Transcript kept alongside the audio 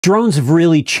Drones have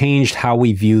really changed how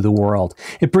we view the world.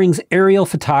 It brings aerial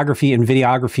photography and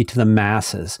videography to the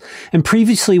masses. And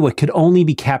previously, what could only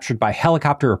be captured by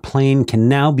helicopter or plane can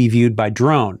now be viewed by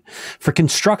drone. For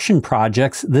construction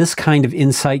projects, this kind of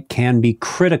insight can be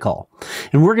critical.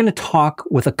 And we're going to talk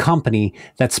with a company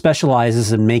that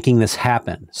specializes in making this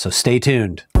happen. So stay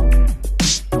tuned.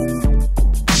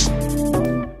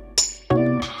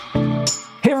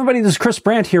 Hey everybody, this is Chris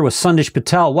Brandt here with Sandesh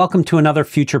Patel. Welcome to another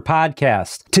FUTR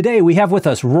podcast. Today we have with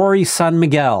us Rory son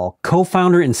Miguel,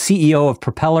 co-founder and CEO of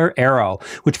Propeller Aero,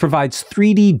 which provides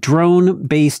 3D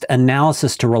drone-based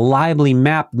analysis to reliably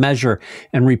map, measure,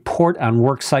 and report on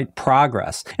worksite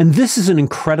progress. And this is an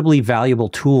incredibly valuable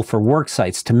tool for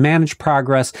worksites to manage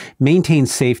progress, maintain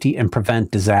safety, and prevent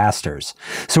disasters.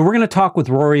 So we're going to talk with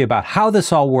Rory about how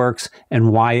this all works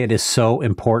and why it is so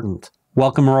important.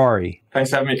 Welcome, Rory. Thanks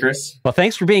for having me, Chris. Well,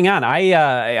 thanks for being on.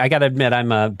 I got to admit,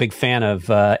 I'm a big fan of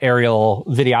aerial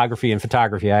videography and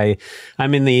photography.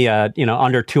 I'm in the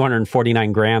under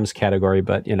 249 grams category,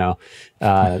 but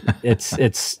it's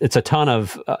a ton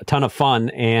of fun,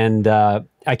 and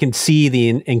I can see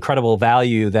the incredible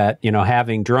value that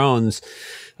having drones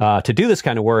to do this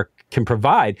kind of work can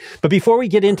provide. But before we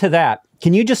get into that,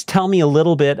 can you just tell me a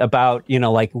little bit about,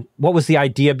 like what was the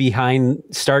idea behind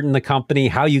starting the company,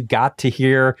 how you got to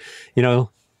here,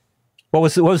 what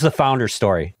was the founder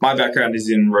story? My background is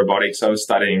in robotics. I was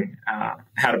studying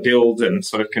how to build and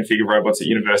sort of configure robots at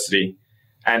university.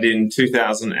 And in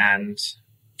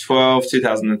 2012,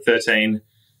 2013,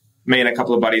 me and a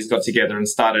couple of buddies got together and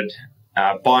started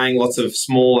buying lots of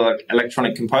small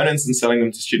electronic components and selling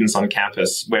them to students on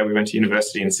campus where we went to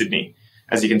university in Sydney.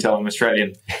 As you can tell, I'm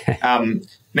Australian.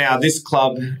 Now, this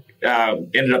club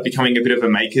ended up becoming a bit of a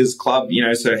maker's club,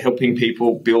 so helping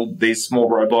people build these small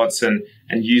robots and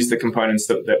use the components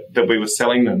that we were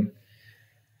selling them.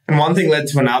 And one thing led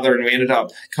to another, and we ended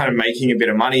up kind of making a bit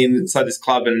of money inside this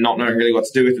club and not knowing really what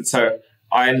to do with it. So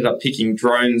I ended up picking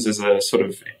drones as a sort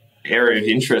of area of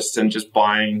interest and just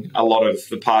buying a lot of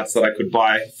the parts that I could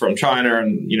buy from China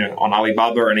and, on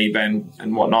Alibaba and eBay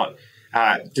and whatnot.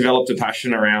 Developed a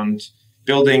passion around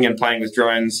building and playing with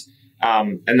drones.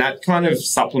 And that kind of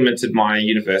supplemented my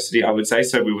university, I would say.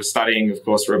 So we were studying, of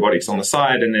course, robotics on the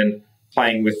side and then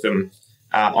playing with them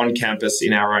on campus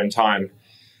in our own time.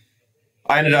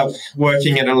 I ended up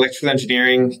working at an electrical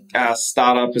engineering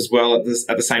startup as well at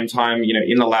the same time,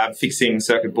 in the lab fixing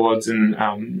circuit boards and,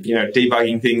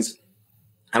 debugging things.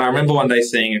 And I remember one day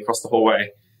seeing across the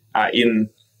hallway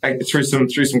through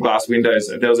some glass windows,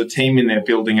 there was a team in there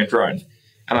building a drone.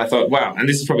 And I thought, wow, and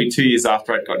this is probably 2 years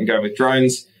after I'd gotten going with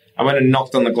drones. I went and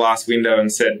knocked on the glass window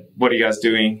and said, what are you guys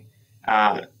doing?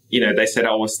 They said,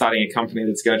 oh, we're starting a company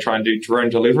that's going to try and do drone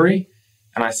delivery.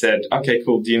 And I said, okay,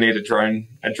 cool. Do you need a drone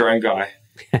guy?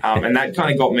 And that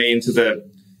kind of got me into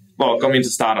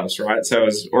startups, right? So I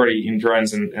was already in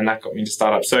drones and that got me into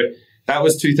startups. So that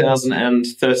was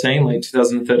 2013, late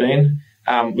 2013.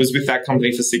 Was with that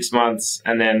company for 6 months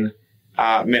and then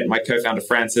met my co-founder,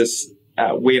 Francis.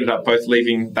 We ended up both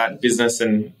leaving that business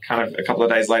and kind of a couple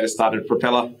of days later started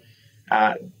Propeller.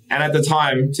 And at the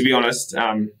time, to be honest,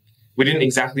 we didn't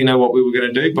exactly know what we were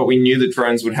going to do, but we knew that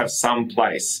drones would have some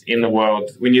place in the world.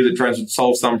 We knew that drones would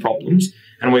solve some problems,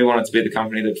 and we wanted to be the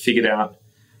company that figured out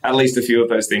at least a few of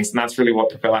those things. And that's really what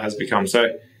Propeller has become.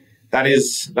 So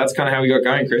that's kind of how we got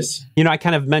going, Chris. I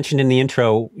kind of mentioned in the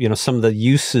intro, some of the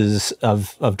uses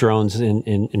of drones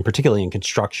in particularly in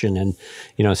construction and,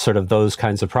 sort of those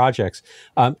kinds of projects.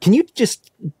 Can you just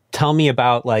tell me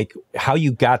about how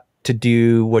you got to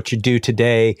do what you do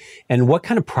today and what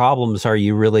kind of problems are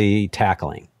you really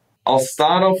tackling? I'll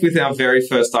start off with our very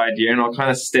first idea and I'll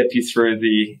kind of step you through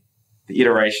the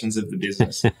iterations of the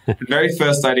business. The very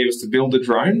first idea was to build a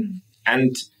drone,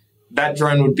 and that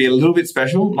drone would be a little bit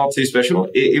special, not too special.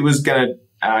 It was going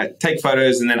to take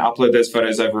photos and then upload those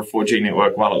photos over a 4G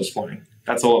network while it was flying.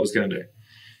 That's all it was going to do.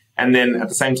 And then at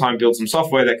the same time, build some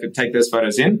software that could take those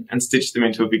photos in and stitch them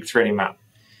into a big 3D map.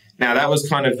 Now, that was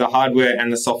kind of the hardware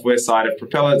and the software side of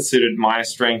Propeller. It suited my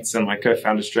strengths and my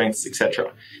co-founder's strengths,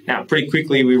 etc. Now, pretty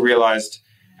quickly, we realized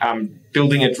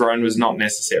building a drone was not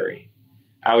necessary,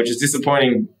 which is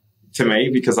disappointing to me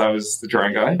because I was the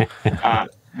drone guy.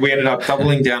 We ended up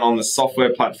doubling down on the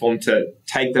software platform to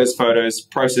take those photos,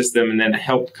 process them, and then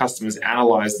help customers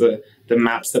analyze the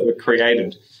maps that were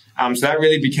created. So that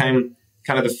really became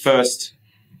kind of the first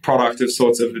product of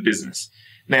sorts of the business.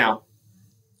 Now,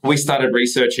 we started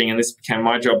researching, and this became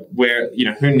my job, where,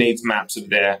 who needs maps of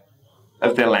their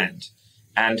land,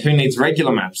 and who needs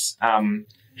regular maps,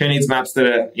 who needs maps that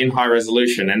are in high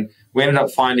resolution. And we ended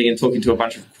up finding and talking to a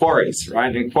bunch of quarries,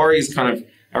 right? And quarries kind of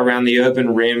around the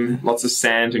urban rim, lots of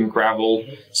sand and gravel,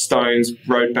 stones,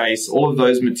 road base, all of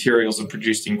those materials are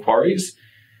produced in quarries.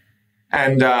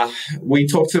 And we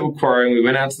talked to a quarry and we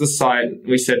went out to the site.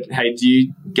 We said, hey, do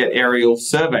you get aerial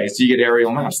surveys? Do you get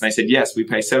aerial maps? And they said, yes, we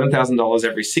pay $7,000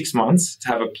 every 6 months to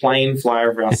have a plane fly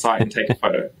over our site and take a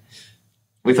photo.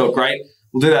 We thought, great,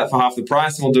 we'll do that for half the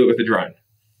price and we'll do it with a drone.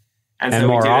 And so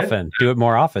more often. Do it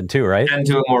more often too, right? And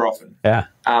do it more often. Yeah.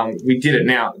 We did it.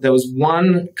 Now, there was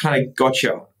one kind of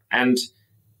gotcha. And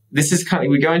this is kind of,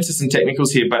 we go into some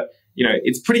technicals here, but you know,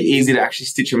 it's pretty easy to actually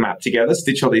stitch a map together,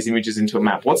 stitch all these images into a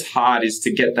map. What's hard is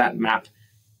to get that map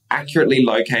accurately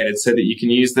located so that you can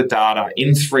use the data in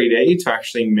 3D to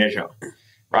actually measure,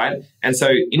 right? And so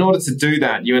in order to do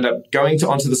that, you end up going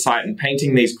onto the site and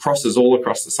painting these crosses all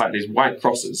across the site, these white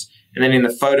crosses. And then in the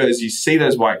photos, you see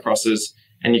those white crosses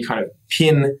and you kind of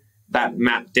pin that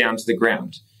map down to the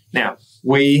ground. Now,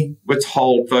 we were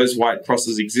told those white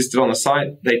crosses existed on the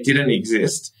site. They didn't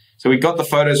exist. So we got the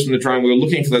photos from the drone. We were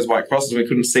looking for those white crosses and we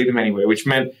couldn't see them anywhere, which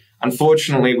meant,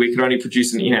 unfortunately, we could only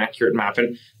produce an inaccurate map.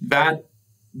 And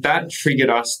that triggered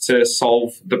us to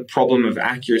solve the problem of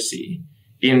accuracy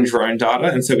in drone data.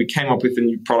 And so we came up with a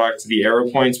new product, the Aero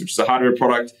points, which is a hardware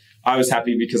product. I was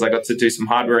happy because I got to do some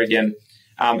hardware again.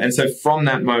 And so from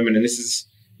that moment, and this is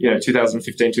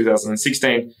 2015,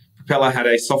 2016, Propeller had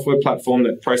a software platform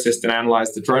that processed and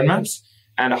analyzed the drone maps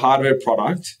and a hardware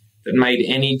product that made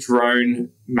any drone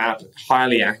map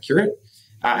highly accurate.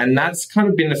 And that's kind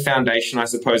of been the foundation, I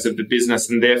suppose, of the business.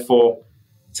 And therefore,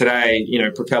 today,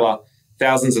 Propeller,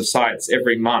 thousands of sites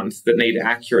every month that need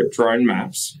accurate drone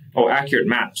maps, or accurate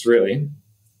maps, really,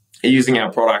 are using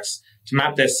our products to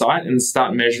map their site and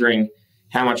start measuring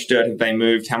how much dirt have they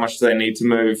moved, how much do they need to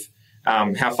move,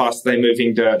 how fast are they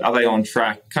moving dirt, are they on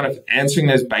track, kind of answering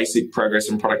those basic progress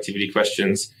and productivity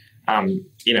questions.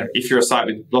 If you're a site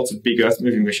with lots of big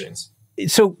earth-moving machines.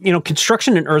 So,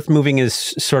 construction and earth moving is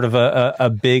sort of a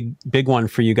big one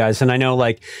for you guys. And I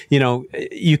know,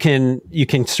 you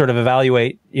can sort of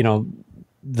evaluate,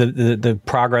 the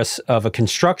progress of a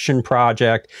construction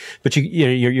project, but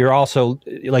you're also,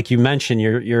 like you mentioned,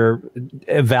 you're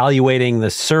evaluating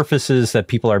the surfaces that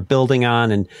people are building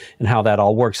on and how that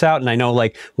all works out. And I know,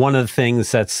 one of the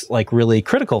things that's really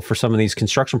critical for some of these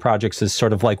construction projects is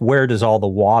sort of where does all the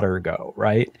water go,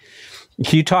 right?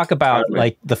 Can you talk about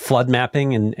the flood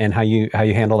mapping and how you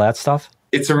handle that stuff?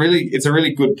 It's a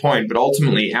really good point, but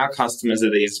ultimately our customers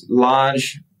are these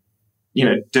large,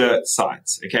 dirt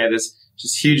sites. Okay, there's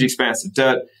just huge expanse of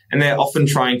dirt, and they're often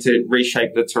trying to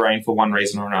reshape the terrain for one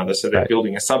reason or another. So they're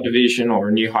building a subdivision or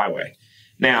a new highway.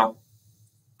 Now,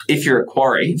 if you're a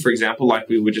quarry, for example, like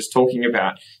we were just talking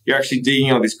about, you're actually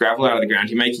digging all this gravel out of the ground,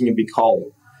 you're making a big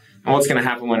hole. And what's going to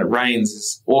happen when it rains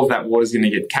is all of that water is going to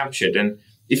get captured. And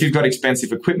if you've got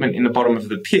expensive equipment in the bottom of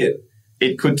the pit,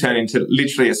 it could turn into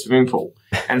literally a swimming pool.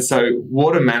 And so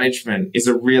water management is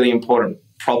a really important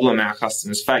problem our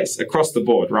customers face across the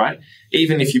board, right?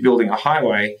 Even if you're building a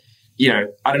highway, I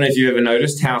don't know if you've ever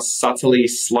noticed how subtly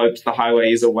sloped the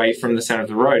highway is away from the center of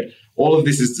the road. All of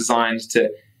this is designed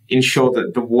to ensure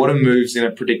that the water moves in a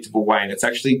predictable way, and it's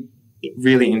actually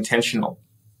really intentional.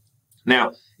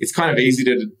 Now, it's kind of easy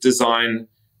to design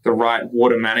the right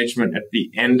water management at the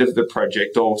end of the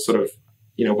project, or sort of,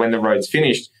 when the road's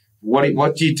finished. What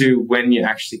do you do when you're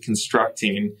actually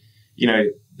constructing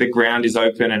and, the ground is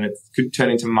open and it could turn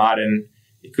into mud and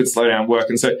it could slow down work?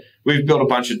 And so we've built a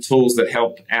bunch of tools that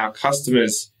help our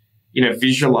customers,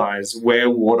 visualize where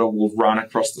water will run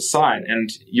across the site.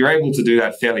 And you're able to do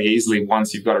that fairly easily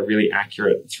once you've got a really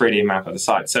accurate 3D map of the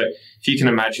site. So if you can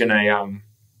imagine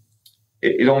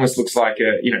it almost looks like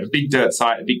a big dirt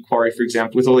site, a big quarry, for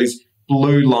example, with all these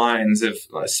blue lines of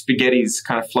spaghettis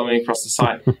kind of flowing across the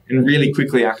site. And really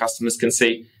quickly our customers can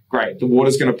see, great, the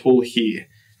water's going to pool here.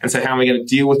 And so how are we going to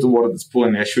deal with the water that's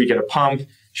pooling there? Should we get a pump?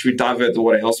 Should we divert the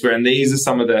water elsewhere? And these are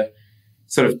some of the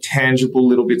sort of tangible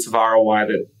little bits of ROI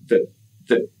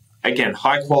that again,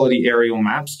 high quality aerial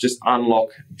maps just unlock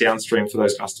downstream for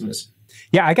those customers.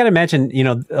 Yeah, I got to imagine,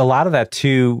 a lot of that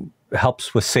too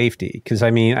helps with safety, because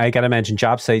I got to imagine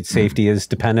job site safety is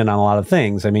dependent on a lot of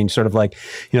things. Sort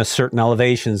of certain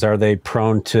elevations, are they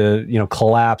prone to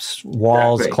collapse,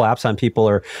 walls collapse on people,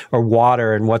 or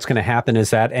water, and what's going to happen? Is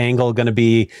that angle going to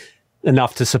be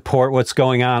enough to support what's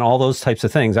going on? All those types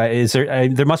of things.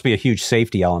 There must be a huge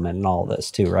safety element in all of this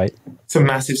too, right? It's a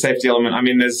massive safety element.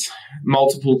 there's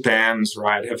multiple dams,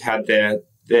 right, have had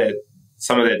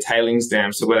some of their tailings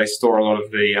dams, so where they store a lot of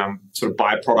the sort of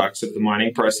byproducts of the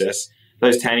mining process.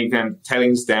 Those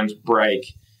tailings dams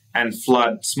break and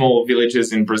flood small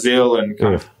villages in Brazil, and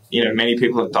many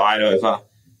people have died over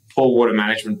poor water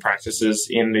management practices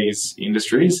in these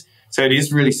industries. So it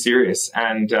is really serious.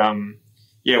 And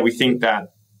yeah, we think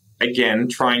that, again,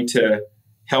 trying to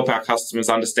help our customers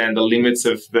understand the limits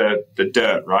of the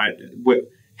dirt, right?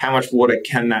 How much water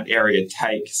can that area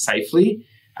take safely?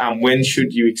 When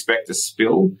should you expect a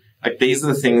spill? Like, these are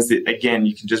the things that, again,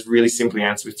 you can just really simply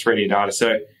answer with 3D data.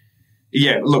 So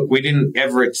yeah, look, we didn't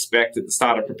ever expect at the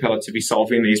start of Propeller to be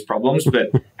solving these problems, but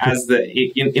as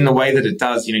in the way that it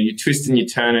does, you know, you twist and you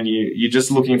turn and you're just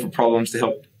looking for problems to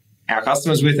help our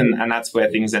customers with, and that's where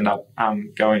things end up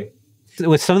going.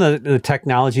 With some of the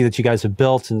technology that you guys have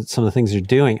built and some of the things you're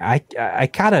doing, I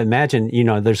gotta imagine, you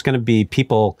know, there's going to be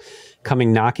people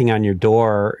coming knocking on your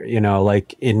door, you know,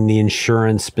 like in the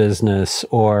insurance business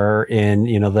or in,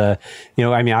 you know,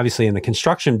 I mean, obviously in the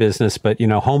construction business, but, you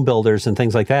know, home builders and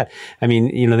things like that. I mean,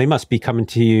 you know, they must be coming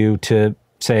to you to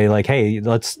say like, hey,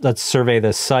 let's survey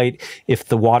this site. If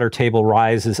the water table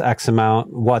rises X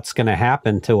amount, what's going to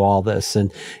happen to all this?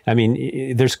 And I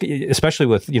mean, there's, especially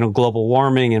with, you know, global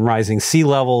warming and rising sea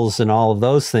levels and all of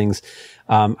those things,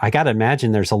 I got to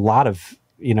imagine there's a lot of,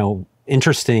 you know,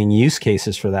 interesting use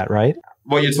cases for that, right?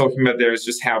 What you're talking about there is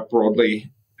just how broadly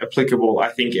applicable I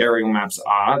think aerial maps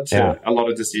are to a lot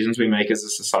of decisions we make as a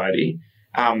society.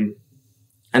 And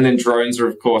then drones are,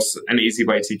 of course, an easy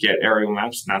way to get aerial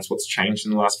maps, and that's what's changed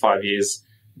in the last 5 years.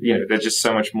 You know, they're just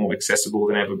so much more accessible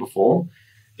than ever before.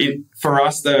 For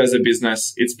us, though, as a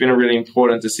business, it's been a really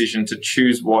important decision to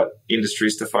choose what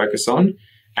industries to focus on.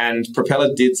 And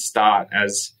Propeller did start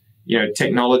as, you know,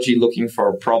 technology looking for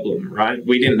a problem, right?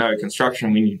 We didn't know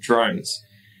construction, we knew drones.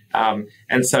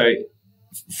 And so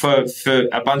for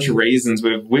a bunch of reasons,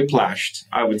 we've whiplashed,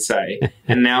 I would say.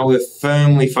 And now we're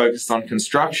firmly focused on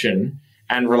construction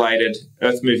and related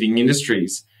earth-moving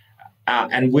industries.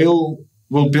 And we'll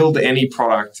build any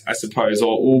product, I suppose,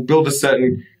 or we'll build a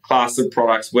certain class of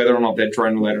products, whether or not they're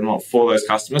drone-related or not, for those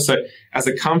customers. So as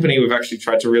a company, we've actually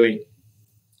tried to really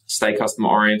stay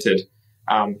customer-oriented.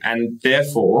 And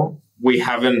therefore,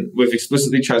 we've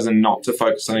explicitly chosen not to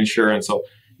focus on insurance or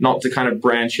not to kind of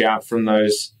branch out from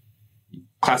those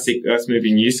classic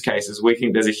earth-moving use cases. We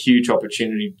think there's a huge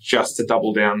opportunity just to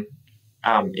double down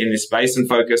in this space, and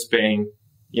focus being,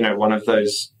 you know, one of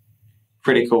those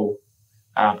critical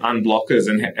unblockers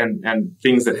and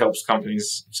things that helps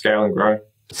companies scale and grow.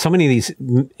 So many of these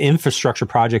infrastructure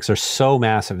projects are so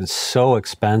massive and so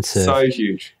expensive. So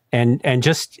huge. And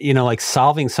just, you know, like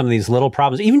solving some of these little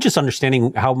problems, even just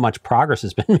understanding how much progress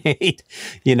has been made,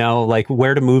 you know, like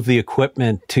where to move the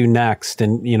equipment to next,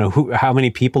 and, you know, how many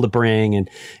people to bring, and,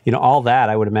 you know, all that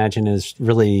I would imagine is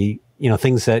really, you know,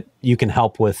 things that you can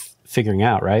help with figuring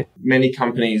out, right? Many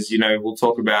companies, you know, will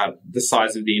talk about the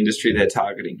size of the industry they're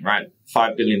targeting, right?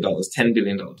 $5 billion, $10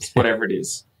 billion, whatever it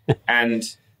is. And,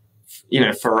 you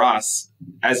know, for us,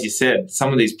 as you said,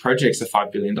 some of these projects are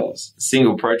 $5 billion, a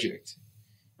single project.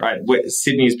 Right,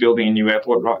 Sydney's building a new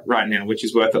airport right now, which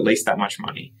is worth at least that much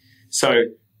money. So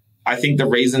I think the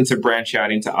reason to branch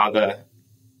out into other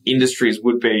industries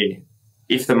would be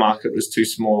if the market was too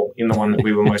small in the one that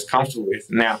we were most comfortable with.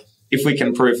 Now, if we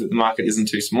can prove that the market isn't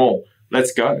too small,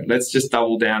 let's go. Let's just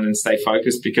double down and stay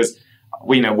focused, because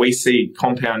we see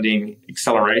compounding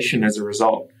acceleration as a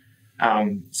result.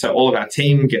 So all of our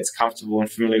team gets comfortable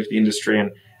and familiar with the industry, and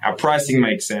our pricing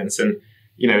makes sense. And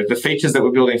you know, the features that we're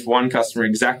building for one customer are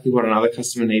exactly what another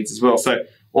customer needs as well. So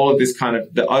all of this kind of,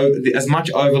 as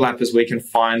much overlap as we can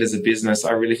find as a business,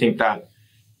 I really think that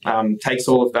takes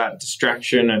all of that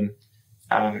distraction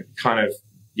and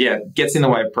gets in the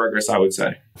way of progress, I would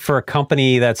say. For a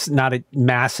company that's not a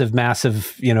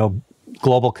massive, you know,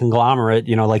 global conglomerate,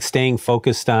 you know, like staying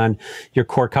focused on your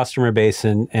core customer base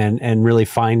and really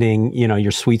finding, you know,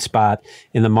 your sweet spot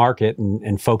in the market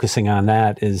and focusing on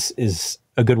that is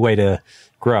a good way to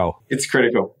grow. It's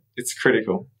critical. It's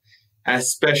critical,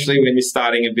 especially when you're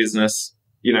starting a business,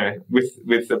 you know,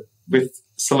 with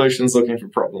solutions looking for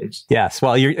problems. Yes,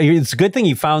 well, it's a good thing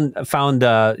you found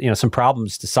you know, some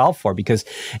problems to solve for, because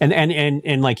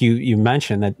and like you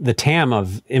mentioned, that the TAM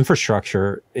of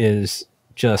infrastructure is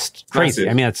just crazy.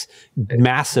 Massive. I mean, it's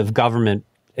massive government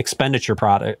expenditure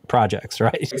projects,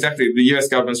 right? Exactly. The US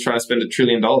government's trying to spend $1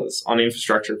 trillion on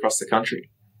infrastructure across the country.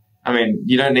 I mean,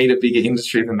 you don't need a bigger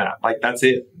industry than that. Like, that's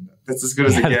it. That's as good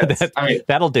as it gets. I mean,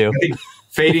 that'll do. I think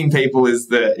feeding people is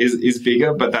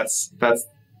bigger, but that's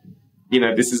you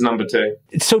know, this is number 2.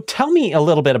 So tell me a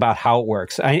little bit about how it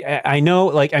works. I know,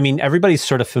 like, I mean, everybody's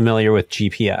sort of familiar with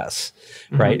GPS,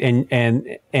 right?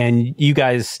 And you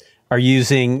guys are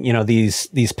using,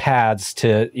 these pads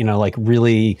to, like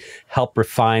really help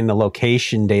refine the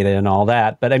location data and all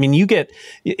that. But I mean, you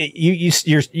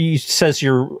says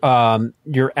you're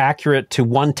accurate to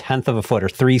 1/10 of a foot or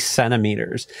 3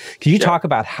 centimeters. Can you talk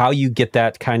about how you get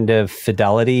that kind of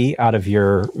fidelity out of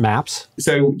your maps?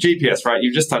 So GPS, right?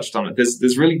 You've just touched on it.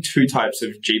 There's really 2 types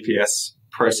of GPS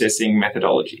processing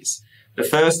methodologies. The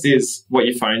first is what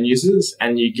your phone uses,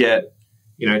 and you get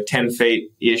 10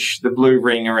 feet-ish, the blue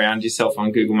ring around yourself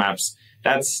on Google Maps.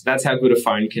 That's how good a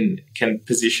phone can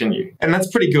position you. And that's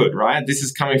pretty good, right? This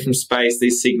is coming from space,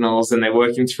 these signals, and they're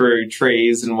working through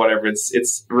trees and whatever.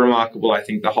 It's remarkable, I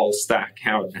think, the whole stack,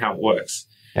 how it works.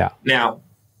 Yeah. Now,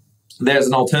 there's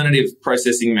an alternative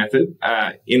processing method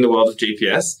in the world of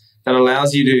GPS that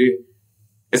allows you to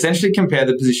essentially compare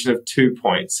the position of 2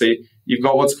 points. So you've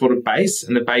got what's called a base,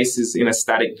 and the base is in a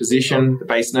static position. The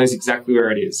base knows exactly where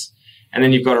it is. And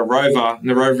then you've got a rover, and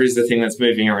the rover is the thing that's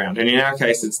moving around. And in our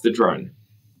case, it's the drone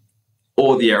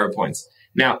or the Aero points.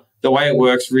 Now, the way it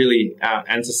works really,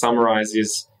 and to summarize,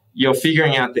 is you're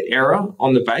figuring out the error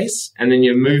on the base, and then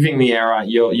you're moving the error,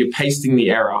 you're pasting the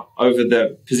error over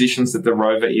the positions that the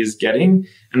rover is getting.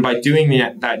 And by doing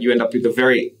that, you end up with a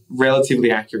very relatively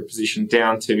accurate position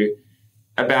down to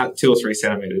about 2 or 3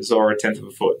 centimeters or 1/10 of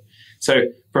a foot. So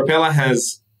Propeller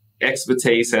has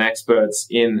expertise and experts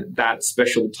in that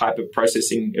special type of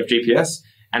processing of GPS.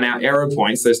 And our Aero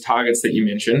points, those targets that you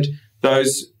mentioned,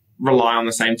 those rely on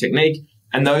the same technique,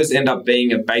 and those end up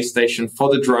being a base station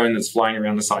for the drone that's flying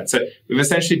around the site. So we've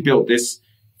essentially built this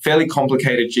fairly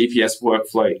complicated GPS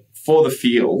workflow for the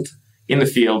field, in the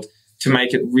field, to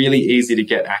make it really easy to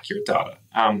get accurate data.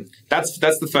 That's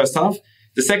the first half.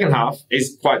 The second half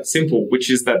is quite simple,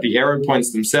 which is that the Aero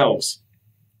points themselves,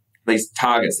 these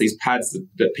targets, these pads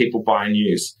that people buy and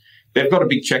use, they've got a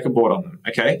big checkerboard on them,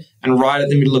 okay? And right at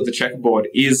the middle of the checkerboard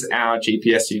is our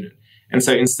GPS unit. And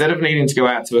so instead of needing to go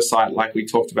out to a site like we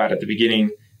talked about at the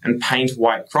beginning and paint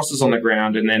white crosses on the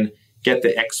ground and then get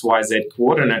the XYZ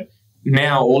coordinate,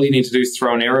 now all you need to do is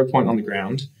throw an Aero point on the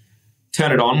ground,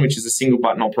 turn it on, which is a single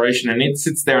button operation, and it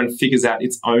sits there and figures out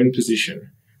its own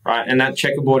position, right? And that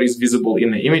checkerboard is visible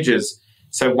in the images.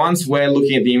 So once we're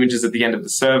looking at the images at the end of the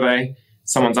survey,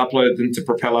 someone's uploaded them to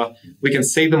Propeller, we can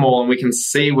see them all and we can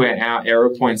see where our Aero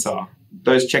points are.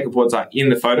 Those checkerboards are in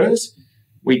the photos.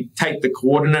 We take the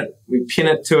coordinate, we pin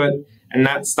it to it, and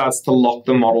that starts to lock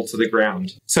the model to the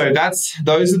ground. So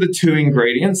those are the 2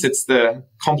 ingredients. It's the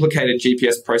complicated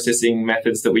GPS processing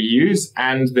methods that we use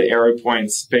and the Aero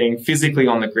points being physically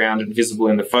on the ground and visible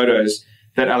in the photos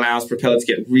that allows Propeller to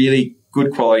get really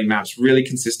good quality maps, really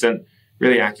consistent,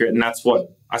 really accurate. And that's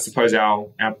what I suppose our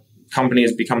company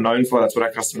has become known for. That's what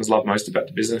our customers love most about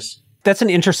the business. That's an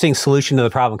interesting solution to the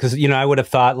problem, because, I would have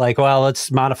thought like, well,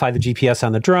 let's modify the GPS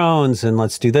on the drones and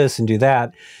let's do this and do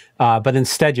that. But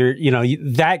instead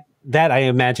that I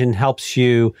imagine helps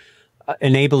you,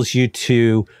 enables you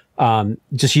to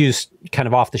just use kind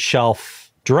of off the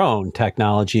shelf drone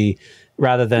technology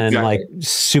rather than like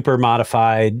super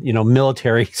modified,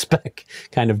 military spec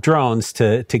kind of drones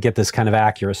to get this kind of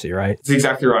accuracy, right? That's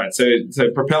exactly right. So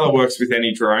Propeller works with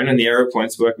any drone and the Aero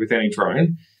points work with any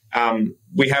drone.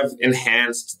 We have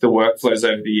enhanced the workflows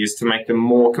over the years to make them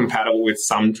more compatible with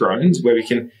some drones where we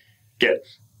can get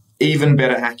even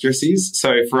better accuracies.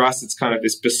 So for us, it's kind of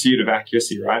this pursuit of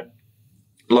accuracy, right?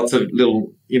 Lots of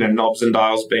little, knobs and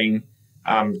dials being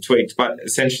tweaked, but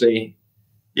essentially,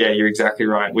 yeah, you're exactly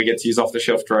right. We get to use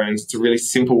off-the-shelf drones. It's a really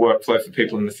simple workflow for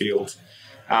people in the field.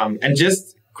 And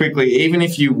just quickly, even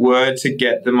if you were to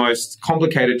get the most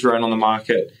complicated drone on the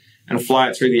market and fly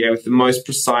it through the air with the most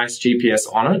precise GPS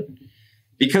on it,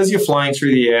 because you're flying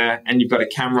through the air and you've got a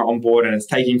camera on board and it's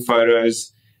taking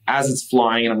photos as it's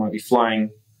flying, and it might be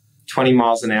flying 20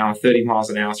 miles an hour, 30 miles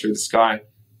an hour through the sky,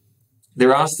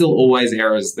 there are still always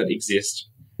errors that exist,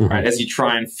 right, as you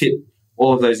try and fit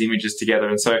all of those images together.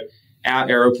 And so our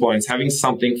Aero points, having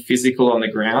something physical on the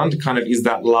ground, kind of is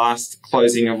that last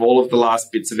closing of all of the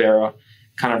last bits of error,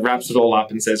 kind of wraps it all up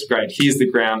and says, great, here's the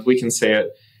ground, we can see it.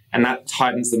 And that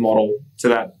tightens the model to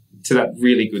that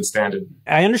really good standard.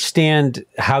 I understand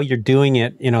how you're doing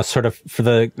it, sort of for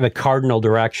the cardinal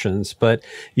directions, but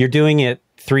you're doing it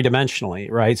 3-dimensionally,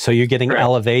 right? So you're getting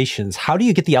elevations. How do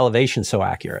you get the elevation so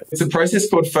accurate? It's a process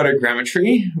called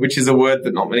photogrammetry, which is a word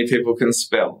that not many people can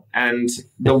spell. And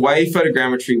the way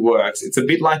photogrammetry works, it's a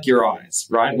bit like your eyes,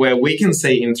 right? Where we can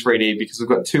see in 3D because we've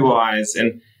got 2 eyes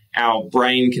and our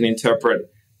brain can interpret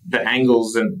the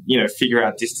angles and, figure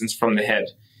out distance from the head.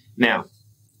 Now,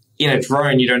 in a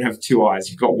drone, you don't have 2 eyes,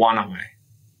 you've got 1 eye.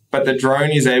 But the drone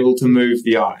is able to move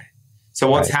the eye. So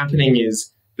what's happening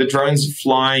is the drone's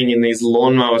flying in these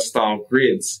lawnmower-style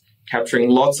grids capturing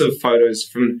lots of photos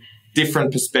from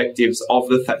different perspectives of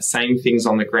the same things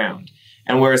on the ground.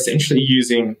 And we're essentially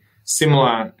using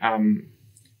similar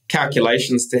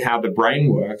calculations to how the brain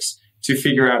works to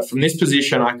figure out, from this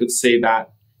position, I could see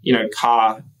that,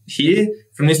 car here.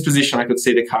 From this position, I could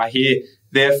see the car here.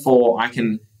 Therefore, I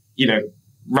can,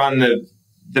 run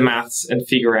the maths and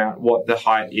figure out what the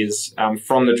height is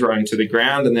from the drone to the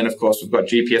ground. And then, of course, we've got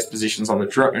GPS positions on the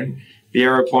drone, the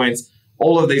Aero points.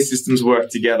 All of these systems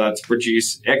work together to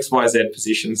produce X, Y, Z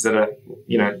positions that are,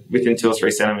 within 2 or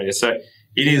 3 centimeters. So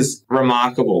it is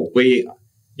remarkable.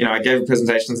 I gave a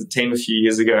presentation to the team a few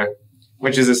years ago,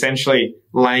 which is essentially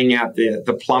laying out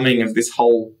the plumbing of this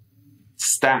whole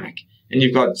stack. And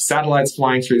you've got satellites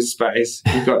flying through space.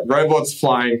 You've got robots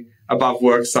flying above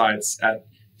worksites at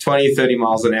 20, 30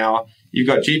 miles an hour. You've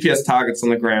got GPS targets on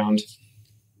the ground.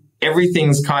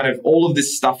 Everything's all of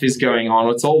this stuff is going on.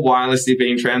 It's all wirelessly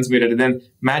being transmitted. And then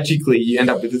magically you end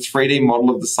up with a 3D model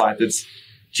of the site that's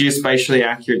geospatially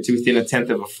accurate to within 1/10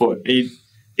 of a foot.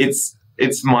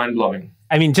 It's mind-blowing.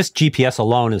 I mean, just GPS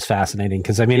alone is fascinating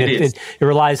because, I mean, it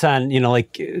relies on,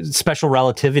 special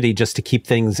relativity just to keep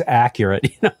things accurate,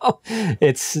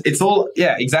 It's all,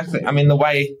 yeah, exactly. I mean, the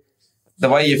way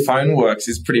your phone works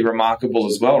is pretty remarkable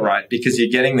as well, right? Because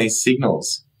you're getting these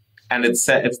signals and there's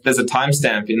a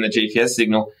timestamp in the GPS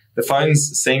signal. The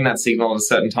phone's seeing that signal at a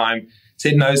certain time, so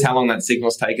it knows how long that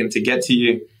signal's taken to get to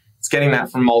you. It's getting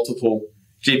that from multiple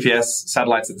GPS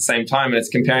satellites at the same time, and it's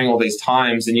comparing all these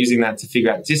times and using that to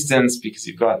figure out distance, because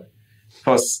you've got, of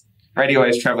course, radio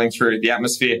waves traveling through the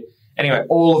atmosphere. Anyway,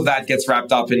 all of that gets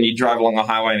wrapped up and you drive along a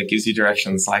highway and it gives you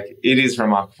directions. It is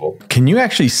remarkable. Can you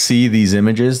actually see these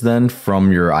images then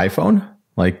from your iPhone?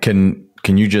 Can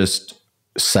you just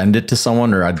send it to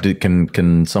someone, or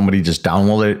can somebody just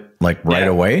download it right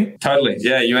away? Totally.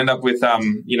 Yeah. You end up with,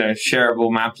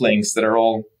 shareable map links that are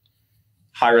all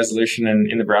high resolution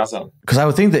in the browser. Because I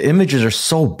would think the images are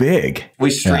so big.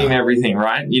 We stream everything,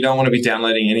 right? You don't want to be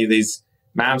downloading any of these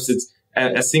maps. It's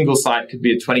a single site could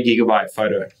be a 20 gigabyte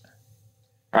photo,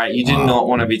 right? You do not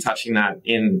want to be touching that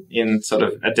in sort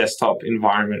of a desktop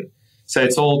environment. So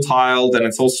it's all tiled and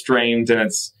it's all streamed, and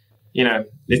it's,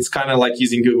 it's kind of like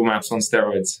using Google Maps on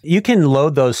steroids. You can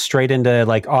load those straight into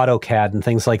AutoCAD and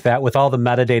things like that with all the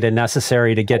metadata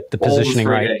necessary to get the positioning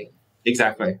right.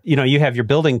 Exactly. You have your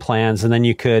building plans, and then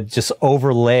you could just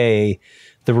overlay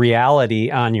the reality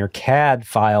on your CAD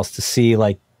files to see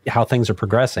how things are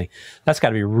progressing. That's got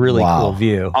to be a really cool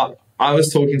view. I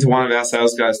was talking to one of our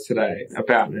sales guys today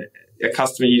about a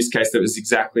customer use case that was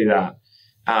exactly that.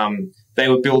 They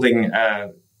were building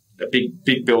a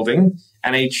big building,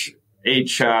 and each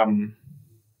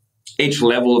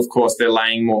level, of course, they're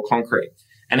laying more concrete.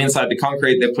 And inside the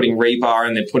concrete, they're putting rebar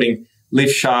and they're putting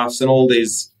lift shafts and all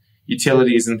these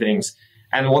utilities and things.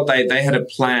 And what they had a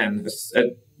plan,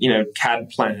 a CAD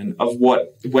plan of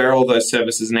where all those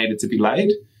services needed to be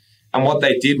laid. And what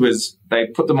they did was they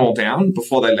put them all down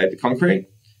before they laid the concrete,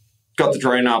 got the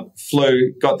drone up,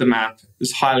 flew, got the map. It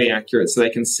was highly accurate, so they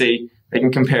can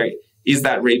compare, is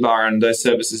that rebar and those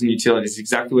services and utilities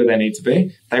exactly where they need to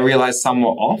be? They realized some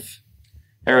were off.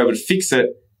 They were able to fix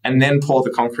it and then pour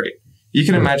the concrete. You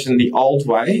can imagine the old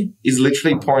way is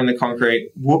literally pouring the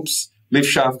concrete, whoops, lift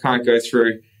shaft can't go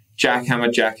through, jackhammer,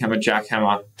 jackhammer,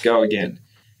 jackhammer, go again.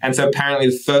 And so apparently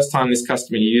the first time this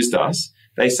customer used us,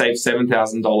 they saved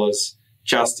 $7,000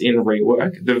 just in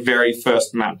rework, the very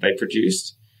first map they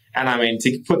produced. And I mean,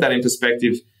 to put that in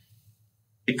perspective,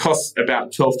 it costs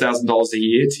about $12,000 a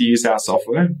year to use our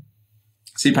software.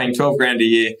 So you're paying $12,000 a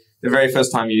year. The very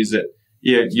first time you use it,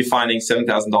 you're finding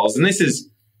 $7,000. And this is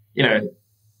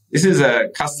a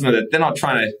customer that they're not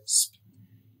trying to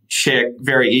share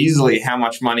very easily how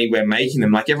much money we're making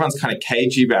them. Everyone's kind of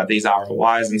cagey about these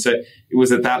ROIs. And so it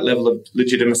was at that level of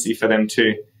legitimacy for them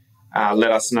to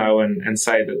let us know and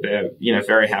say that they're,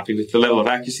 very happy with the level of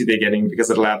accuracy they're getting, because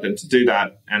it allowed them to do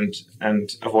that and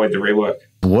avoid the rework.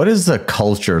 What is the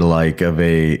culture like of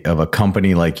a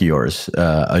company like yours,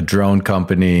 a drone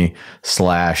company /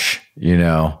 I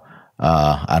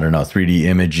don't know, 3D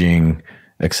imaging,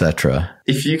 etc.?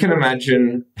 If you can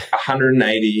imagine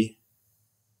 180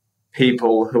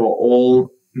 people who are all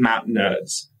map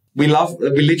nerds. We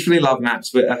literally love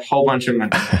maps. We're a whole bunch of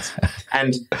map nerds.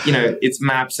 And, it's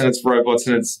maps and it's robots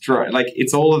and it's drone.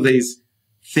 It's all of these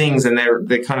things, and they're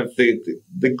kind of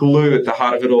the glue at the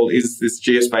heart of it all is this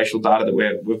geospatial data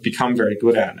that we've become very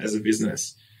good at as a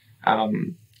business.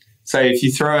 So if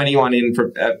you throw anyone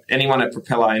at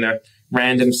Propeller in a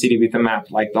random city with a map,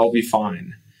 they'll be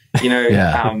fine.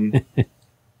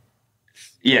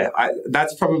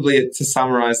 That's probably it to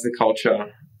summarize the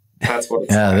culture. That's what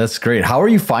it's like. That's great. How are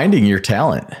you finding your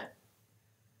talent?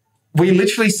 We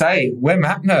literally say, we're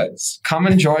map nerds. Come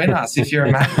and join us if you're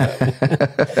a map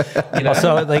nerd. You know?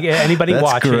 So like anybody That's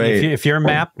watching, great. if you're a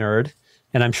map nerd,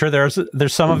 and I'm sure there's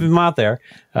some of them out there,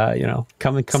 you know,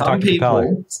 come talk to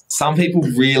Propeller. Some people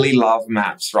really love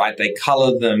maps, right? They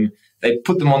color them, they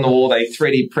put them on the wall, they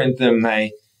 3D print them,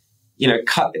 they, you know,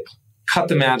 cut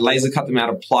them out, laser cut them out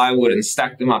of plywood and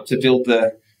stack them up to build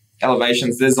the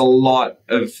elevations. There's a lot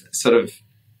of sort of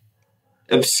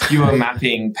obscure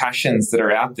mapping passions that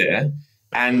are out there,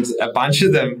 and a bunch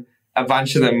of them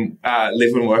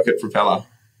live and work at Propeller.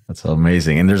 That's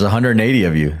amazing. And there's 180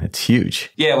 of you. It's huge.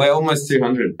 Yeah, we're almost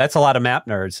 200. That's a lot of map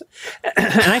nerds.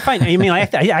 And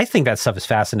I think that stuff is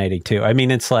fascinating too. I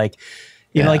mean, it's like,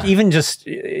 you know, like even just,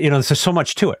 you know, there's so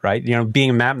much to it, right? You know,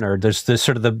 being a map nerd, there's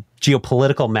sort of the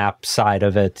geopolitical map side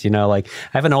of it. You know, like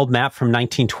I have an old map from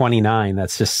 1929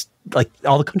 that's just like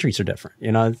all the countries are different,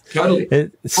 you know. Totally.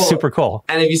 It's super cool.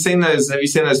 And have you seen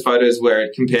those photos where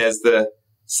it compares the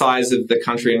size of the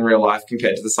country in real life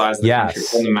compared to the size of the country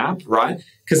on the map, right?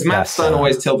 Because maps don't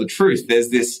always tell the truth. There's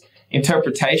this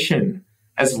interpretation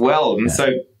as well. And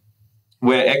so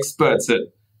we're experts at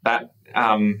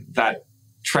that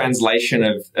translation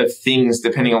of things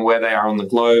depending on where they are on the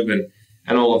globe and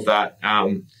all of that.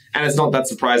 And it's not that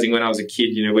surprising. When I was a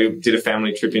kid, you know, we did a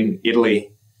family trip in Italy.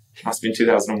 It must have been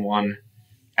 2001.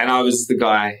 And I was the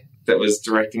guy that was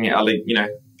directing it. You know,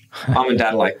 mom and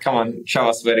dad are like, come on, show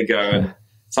us where to go. And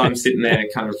so I'm sitting there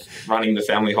kind of running the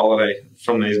family holiday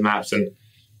from these maps, and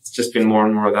it's just been more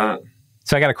and more of that.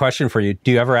 So I got a question for you.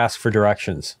 Do you ever ask for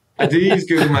directions? I do use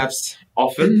Google Maps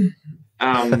often.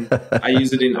 I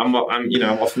use it I'm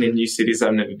often in new cities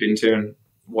I've never been to and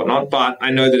whatnot. But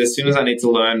I know that as soon as I need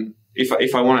to learn,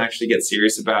 if I want to actually get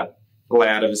serious about the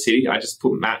layout of a city, I just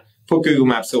put Google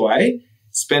Maps away,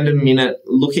 spend a minute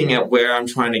looking at where I'm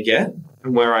trying to get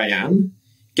and where I am,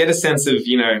 get a sense of,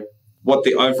 you know, what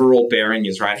the overall bearing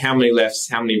is, right? How many lefts,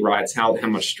 how many rights, how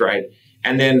much straight,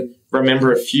 and then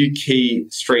remember a few key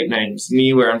street names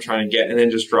near where I'm trying to get, and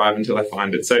then just drive until I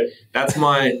find it. So that's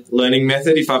my learning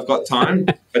method. If I've got time,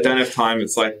 if I don't have time,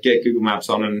 it's like get Google Maps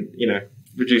on and, you know,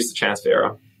 reduce the chance for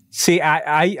error. See,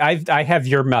 I have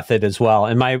your method as well,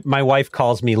 and my wife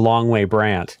calls me Long Way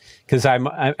Brandt because I'm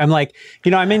like,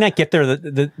 you know, I may not get there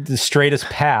the straightest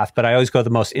path, but I always go the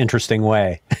most interesting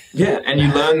way. Yeah, and you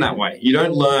learn that way. You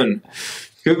don't learn.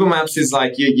 Google Maps is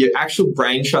like your actual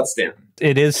brain shuts down.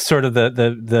 It is sort of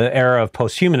the era of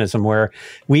posthumanism where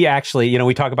we actually, you know,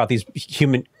 we talk about these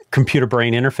human computer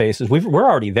brain interfaces. We're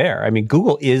already there. I mean,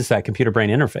 Google is that computer brain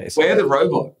interface. We're the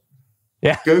robot.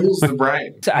 Yeah. Google's the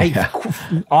brain. I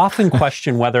often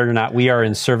question whether or not we are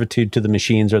in servitude to the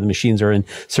machines or the machines are in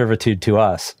servitude to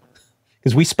us.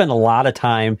 Because we spend a lot of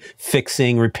time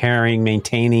fixing, repairing,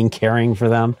 maintaining, caring for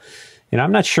them. You know,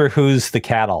 I'm not sure who's the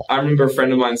cattle. I remember a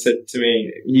friend of mine said to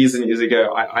me years and years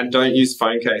ago, I don't use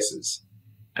phone cases.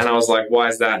 And I was like, why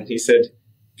is that? And he said,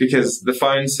 because the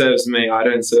phone serves me, I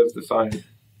don't serve the phone.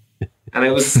 And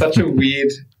it was such a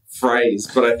weird phrase,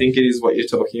 but I think it is what you're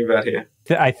talking about here.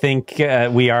 I think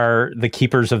we are the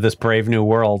keepers of this brave new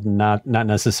world, not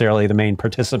necessarily the main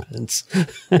participants.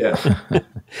 Yeah.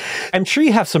 I'm sure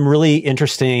you have some really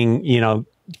interesting, you know,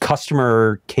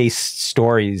 customer case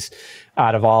stories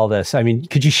out of all this. I mean,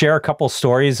 could you share a couple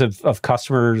stories of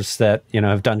customers that, you know,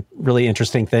 have done really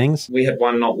interesting things? We had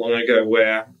one not long ago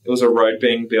where it was a road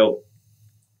being built.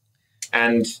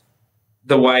 And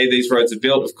the way these roads are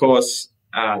built, of course,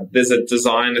 there's a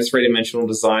design, a three-dimensional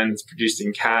design that's produced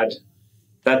in CAD.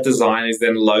 That design is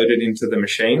then loaded into the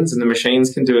machines, and the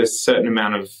machines can do a certain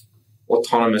amount of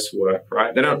autonomous work,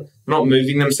 right? They're not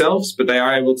moving themselves, but they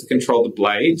are able to control the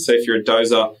blade. So if you're a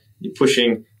dozer, you're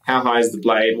pushing how high is the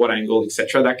blade, what angle,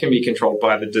 etc. That can be controlled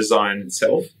by the design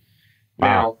itself. Wow.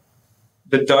 Now,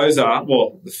 the dozer,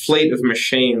 well, the fleet of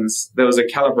machines, there was a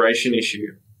calibration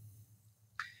issue,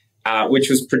 which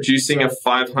was producing a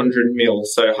 500 mil,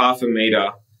 so half a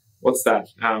meter. What's that?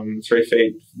 3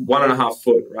 feet, 1.5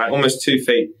 foot, right? Almost 2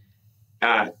 feet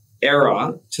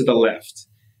error to the left.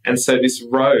 And so this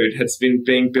road has been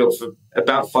being built for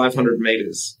about 500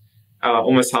 meters,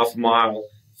 almost half a mile,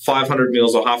 500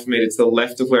 mils or half a meter to the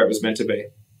left of where it was meant to be.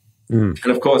 And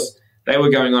of course, they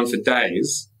were going on for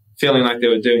days, feeling like they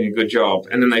were doing a good job.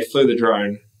 And then they flew the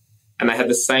drone and they had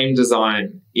the same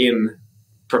design in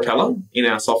Propeller, in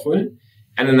our software.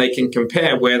 And then they can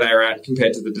compare where they were at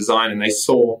compared to the design, and they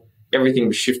saw everything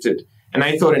was shifted. And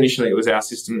they thought initially it was our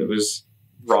system that was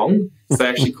wrong. So they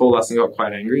actually called us and got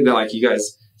quite angry. They're like, you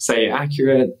guys say you're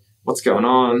accurate. What's going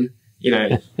on? You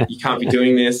know, you can't be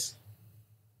doing this.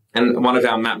 And one of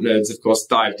our map nerds, of course,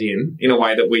 dived in a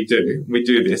way that we do. We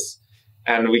do this.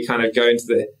 And we kind of go into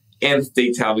the nth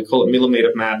detail. We call it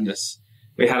millimeter madness.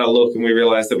 we had a look and we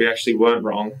realized that we actually weren't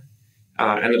wrong.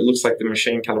 And it looks like the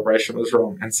machine calibration was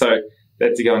wrong. And so they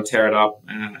had to go and tear it up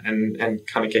and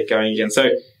kind of get going again. So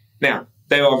now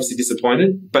they were obviously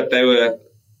disappointed, but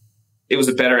it was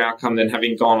a better outcome than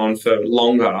having gone on for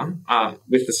longer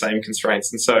with the same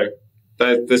constraints. And so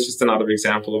there's just another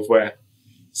example of where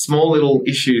small little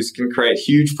issues can create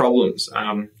huge problems.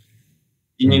 And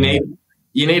you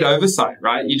need oversight,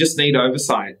 right? You just need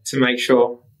oversight to make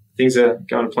sure things are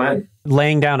going to plan.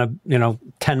 Laying down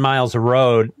 10 miles of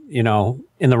road,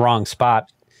 in the wrong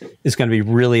spot is going to be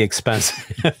really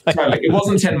expensive. Totally. It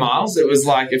wasn't 10 miles. It was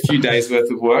like a few days worth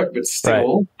of work, but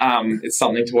still, right. It's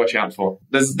something to watch out for.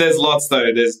 There's lots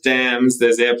though. There's dams,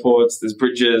 there's airports, there's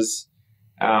bridges,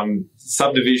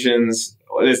 subdivisions.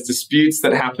 There's disputes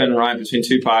that happen, right, between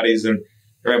two parties, and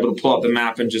they're able to pull up the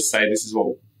map and just say, this is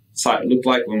what the site looked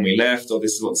like when we left, or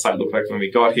this is what the site looked like when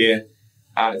we got here.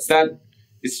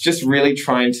 It's just really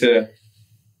trying to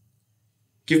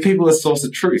give people a source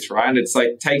of truth, right? It's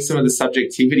like take some of the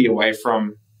subjectivity away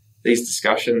from these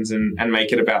discussions and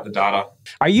make it about the data.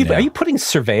 Are you putting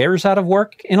surveyors out of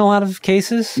work in a lot of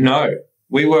cases? No,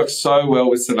 we work so well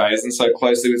with surveyors and so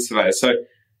closely with surveyors. So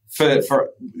for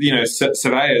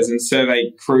surveyors and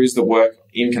survey crews that work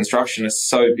in construction are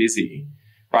so busy,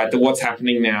 right? That what's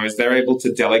happening now is they're able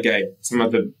to delegate some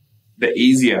of the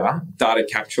easier data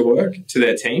capture work to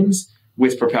their teams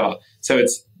with Propeller. So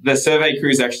it's the survey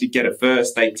crews actually get it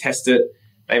first. They test it.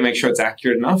 They make sure it's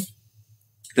accurate enough.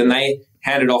 Then they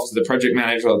hand it off to the project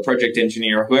manager or the project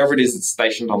engineer or whoever it is that's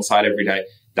stationed on site every day.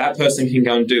 That person can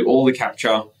go and do all the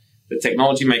capture. The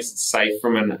technology makes it safe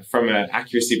from an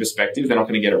accuracy perspective. They're not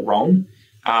going to get it wrong.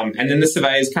 And then the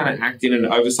surveyors kind of act in an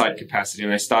oversight capacity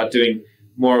and they start doing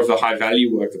more of the high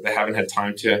value work that they haven't had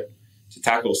time to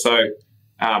tackle. So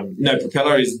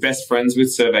Propeller is best friends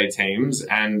with survey teams,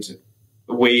 and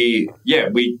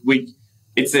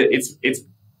it's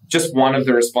just one of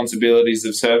the responsibilities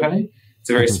of survey. It's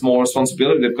a very small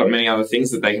responsibility. They've got many other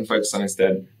things that they can focus on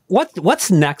instead.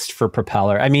 What's next for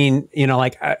Propeller? I mean,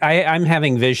 I'm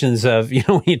having visions of,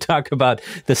 when you talk about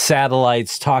the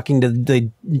satellites talking to the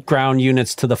ground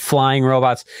units, to the flying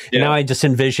robots. Yeah. Now I just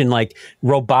envision like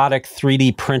robotic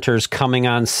 3D printers coming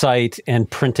on site and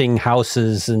printing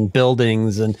houses and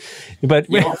buildings. But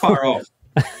you're not far off.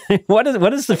 What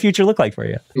does the future look like for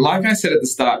you? Like I said at the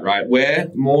start, right, we're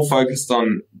more focused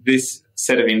on this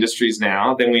set of industries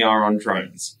now than we are on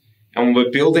drones. And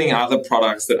we're building other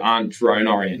products that aren't drone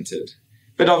oriented,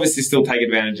 but obviously still take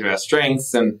advantage of our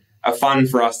strengths and are fun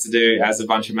for us to do as a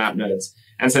bunch of map nerds.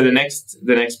 And so the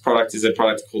next product is a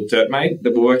product called DirtMate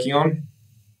that we're working on.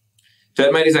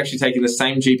 DirtMate is actually taking the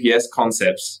same GPS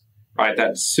concepts, right,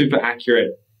 that super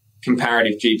accurate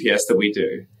comparative GPS that we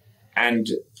do, and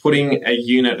putting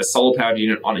a solar-powered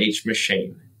unit on each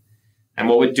machine. And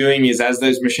what we're doing is as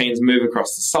those machines move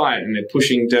across the site and they're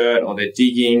pushing dirt or they're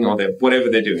digging or whatever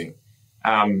they're doing,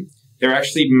 they're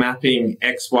actually mapping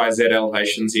X, Y, Z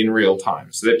elevations in real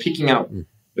time. So they're picking up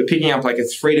like a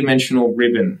three-dimensional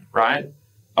ribbon, right,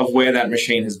 of where that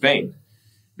machine has been.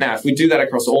 Now, if we do that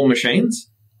across all machines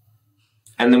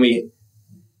and then we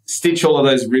stitch all of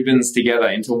those ribbons together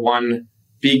into one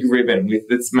big ribbon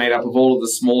that's made up of all of the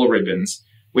smaller ribbons,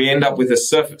 we end up with a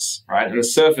surface, right? And the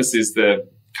surface is the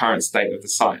current state of the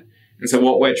site. And so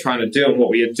what we're trying to do and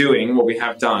what we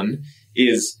have done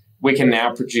is we can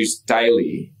now produce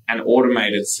daily and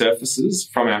automated surfaces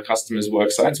from our customers'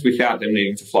 work sites without them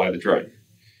needing to fly the drone.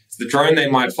 So the drone, they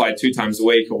might fly 2 times a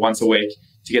week or once a week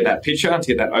to get that picture, to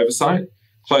get that oversight,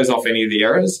 close off any of the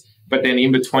errors. But then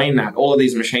in between that, all of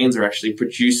these machines are actually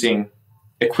producing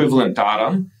equivalent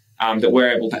data that we're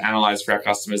able to analyze for our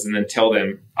customers and then tell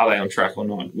them, are they on track or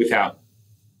not, without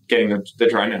getting the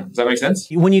drone out. Does that make sense?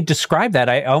 When you describe that,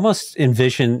 I almost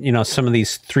envision, some of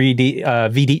these 3D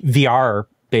VR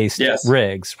based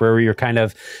rigs where you're kind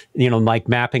of, like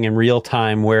mapping in real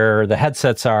time where the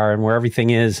headsets are and where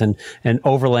everything is and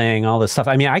overlaying all this stuff.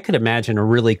 I mean, I could imagine a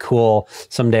really cool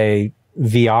someday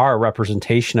VR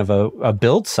representation of a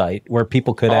build site where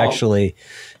people could actually,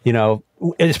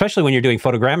 especially when you're doing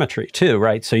photogrammetry too,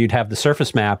 right? So you'd have the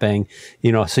surface mapping,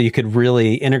 so you could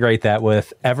really integrate that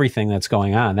with everything that's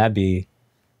going on. That'd be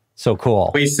so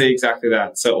cool. We see exactly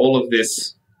that. So all of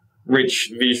this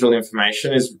rich visual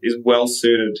information is well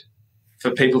suited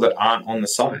for people that aren't on the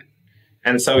site.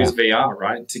 And so is VR,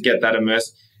 right? To get that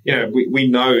immersed. We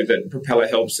know that Propeller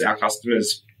helps our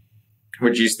customers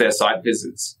reduce their site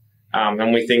visits.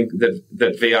 And we think that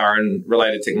VR and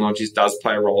related technologies does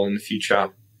play a role in the future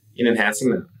in enhancing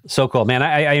that. So cool, man.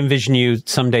 I envision you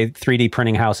someday 3D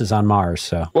printing houses on Mars.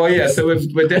 So, well, yeah, so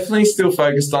we're definitely still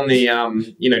focused on the,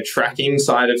 tracking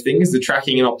side of things, the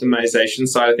tracking and optimization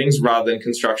side of things rather than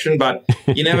construction, but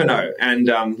you never know. And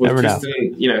with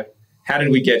Kristen, how did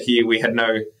we get here? We had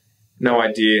no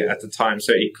idea at the time.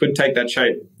 So it could take that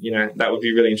shape. That would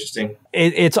be really interesting.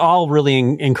 It's all really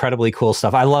incredibly cool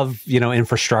stuff. I love,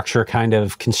 infrastructure kind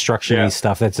of construction-y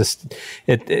stuff. That's just,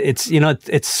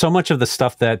 it's so much of the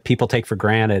stuff that people take for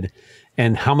granted,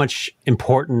 and how much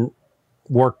important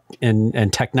work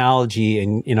and technology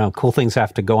and, cool things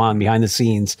have to go on behind the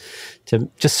scenes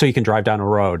just so you can drive down a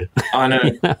road. I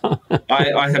know.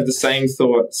 I have the same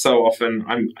thought so often.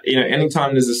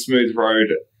 Anytime there's a smooth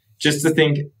road, just to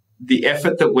think, the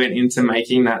effort that went into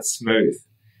making that smooth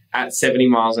at 70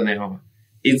 miles an hour,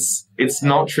 it's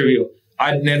not trivial.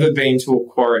 I'd never been to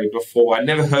a quarry before. I'd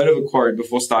never heard of a quarry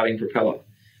before starting Propeller.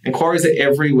 And quarries are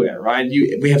everywhere, right?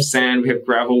 We have sand, we have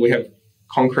gravel, we have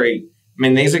concrete. I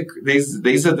mean, these are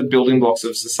the building blocks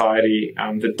of society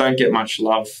that don't get much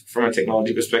love from a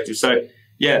technology perspective. So,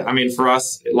 yeah, I mean, for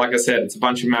us, like I said, it's a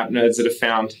bunch of map nerds that have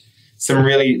found a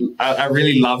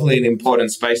really lovely and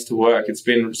important space to work. It's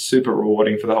been super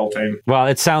rewarding for the whole team. Well,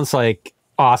 it sounds like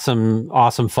awesome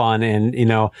fun.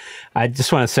 And, I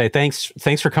just want to say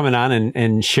thanks for coming on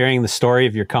and sharing the story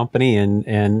of your company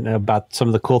and about some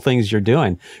of the cool things you're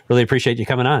doing. Really appreciate you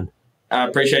coming on. I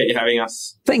appreciate you having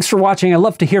us. Thanks for watching. I'd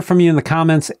love to hear from you in the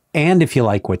comments. And if you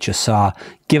like what you saw,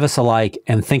 give us a like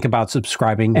and think about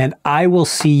subscribing. And I will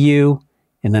see you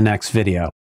in the next video.